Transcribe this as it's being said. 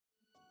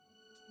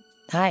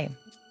Hi,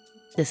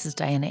 this is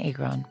Diana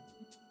Agron.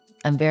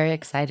 I'm very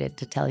excited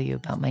to tell you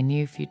about my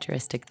new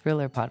futuristic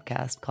thriller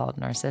podcast called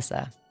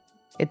Narcissa.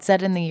 It's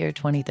set in the year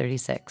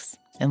 2036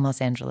 in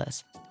Los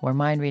Angeles, where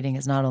mind reading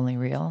is not only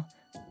real,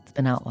 it's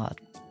been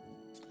outlawed.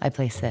 I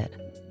play Sid,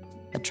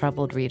 a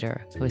troubled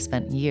reader who has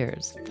spent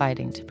years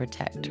fighting to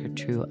protect her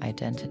true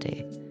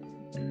identity.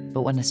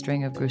 But when a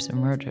string of gruesome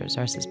murders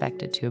are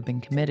suspected to have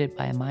been committed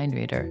by a mind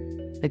reader,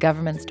 the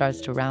government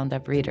starts to round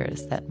up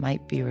readers that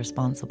might be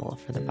responsible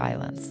for the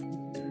violence.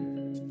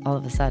 All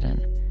of a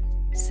sudden,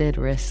 Sid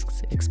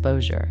risks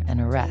exposure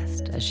and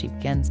arrest as she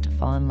begins to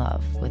fall in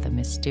love with a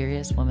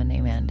mysterious woman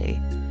named Andy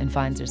and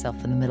finds herself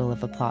in the middle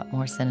of a plot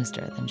more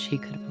sinister than she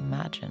could have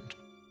imagined.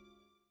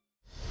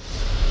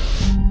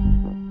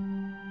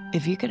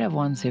 If you could have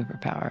one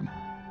superpower,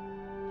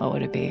 what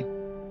would it be?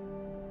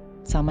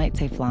 Some might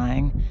say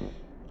flying,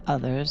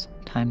 others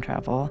time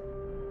travel.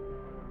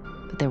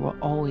 But there will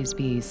always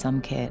be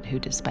some kid who,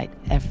 despite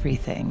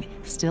everything,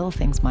 still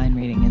thinks mind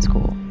reading is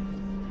cool.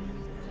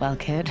 Well,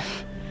 kid,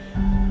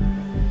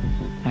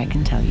 I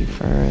can tell you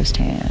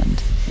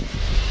firsthand,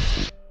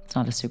 it's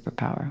not a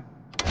superpower.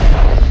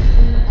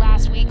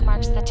 Last week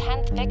marks the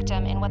 10th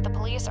victim in what the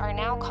police are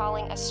now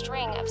calling a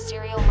string of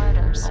serial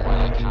murders.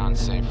 While I can't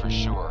say for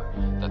sure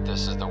that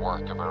this is the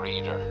work of a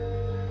reader,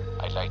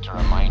 I'd like to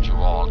remind you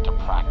all to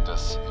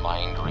practice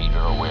mind reader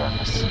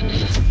awareness.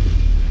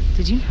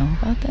 Did you know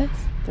about this?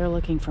 They're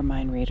looking for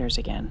mind readers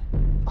again.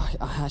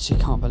 I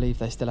actually can't believe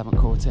they still haven't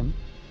caught him.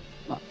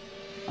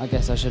 I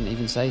guess I shouldn't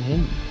even say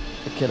him.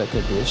 The killer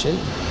could be a she.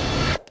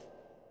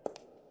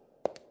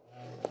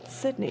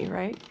 Sydney,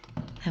 right?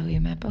 Have we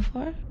met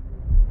before?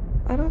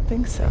 I don't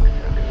think so.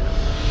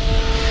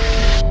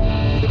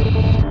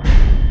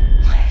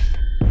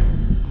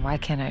 Why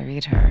can't I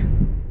read her?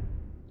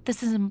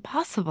 This is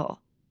impossible.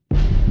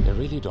 You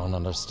really don't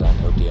understand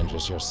how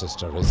dangerous your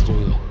sister is, do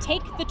you?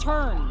 Take the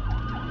turn.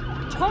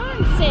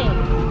 Turn,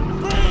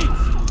 Sid!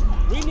 Freeze!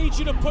 We need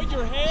you to put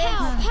your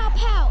hands... Pow, pow,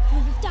 pow!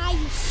 Die,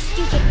 you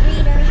stupid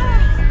reader!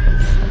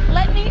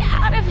 Let me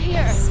out of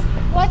here!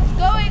 What's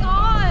going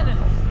on?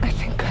 I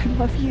think I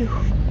love you.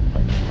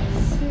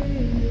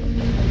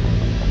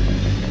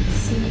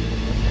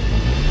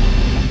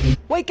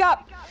 Wake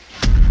up!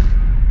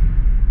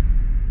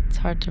 It's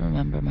hard to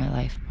remember my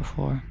life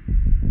before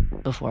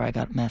I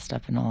got messed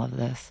up in all of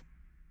this.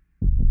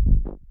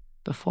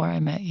 Before I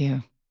met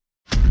you.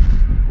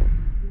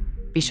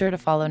 Be sure to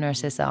follow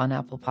Narcissa on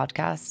Apple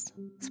Podcasts,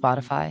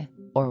 Spotify,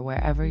 or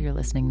wherever you're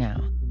listening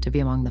now to be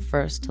among the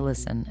first to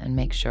listen and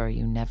make sure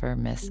you never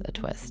miss a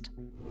twist.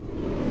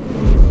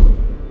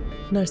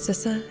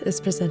 Narcissa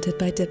is presented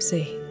by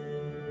Dipsy.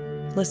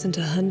 Listen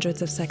to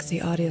hundreds of sexy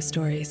audio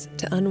stories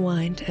to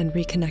unwind and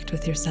reconnect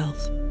with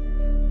yourself.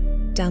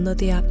 Download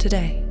the app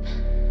today.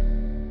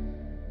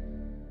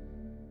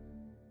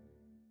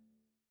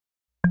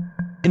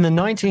 In the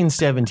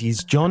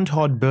 1970s, John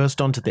Todd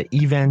burst onto the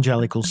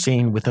evangelical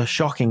scene with a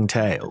shocking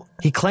tale.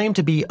 He claimed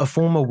to be a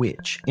former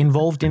witch,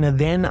 involved in a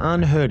then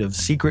unheard-of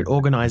secret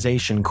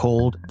organization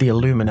called the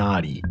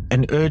Illuminati,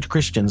 and urged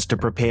Christians to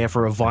prepare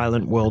for a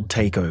violent world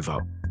takeover.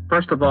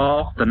 First of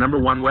all, the number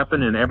one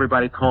weapon in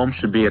everybody's home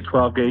should be a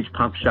 12-gauge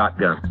pump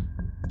shotgun.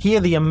 Hear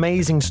the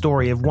amazing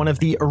story of one of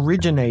the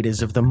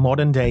originators of the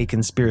modern-day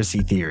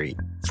conspiracy theory.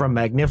 From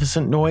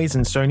Magnificent Noise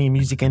and Sony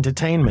Music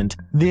Entertainment,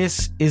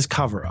 this is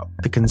Cover Up,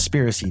 the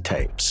Conspiracy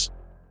Tapes.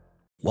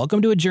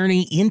 Welcome to a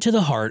journey into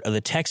the heart of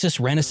the Texas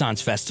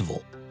Renaissance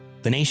Festival,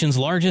 the nation's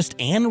largest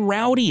and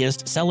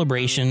rowdiest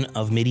celebration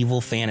of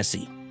medieval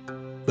fantasy.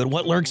 But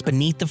what lurks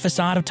beneath the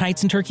facade of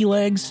tights and turkey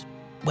legs?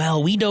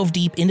 Well, we dove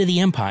deep into the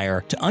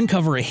empire to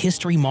uncover a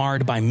history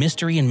marred by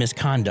mystery and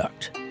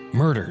misconduct.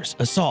 Murders,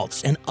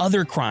 assaults, and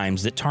other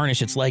crimes that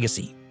tarnish its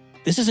legacy.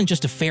 This isn't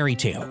just a fairy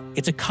tale,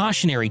 it's a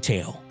cautionary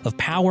tale of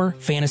power,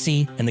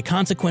 fantasy, and the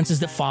consequences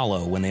that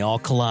follow when they all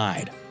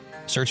collide.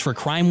 Search for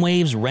Crime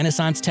Waves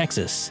Renaissance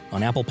Texas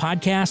on Apple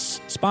Podcasts,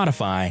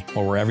 Spotify,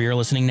 or wherever you're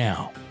listening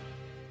now.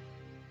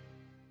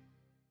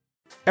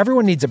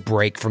 Everyone needs a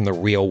break from the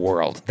real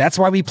world. That's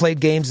why we played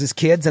games as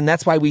kids, and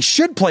that's why we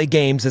should play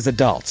games as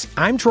adults.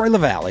 I'm Troy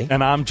LaValle.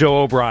 And I'm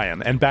Joe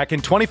O'Brien. And back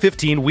in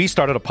 2015, we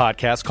started a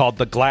podcast called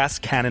The Glass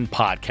Cannon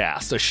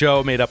Podcast, a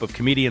show made up of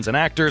comedians and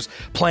actors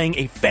playing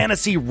a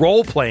fantasy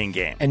role-playing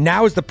game. And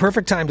now is the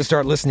perfect time to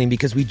start listening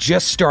because we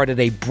just started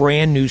a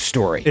brand new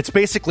story. It's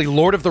basically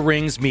Lord of the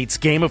Rings meets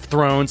Game of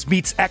Thrones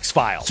meets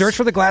X-Files. Search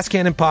for The Glass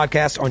Cannon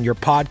Podcast on your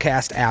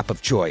podcast app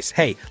of choice.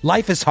 Hey,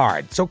 life is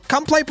hard, so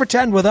come play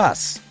pretend with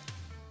us.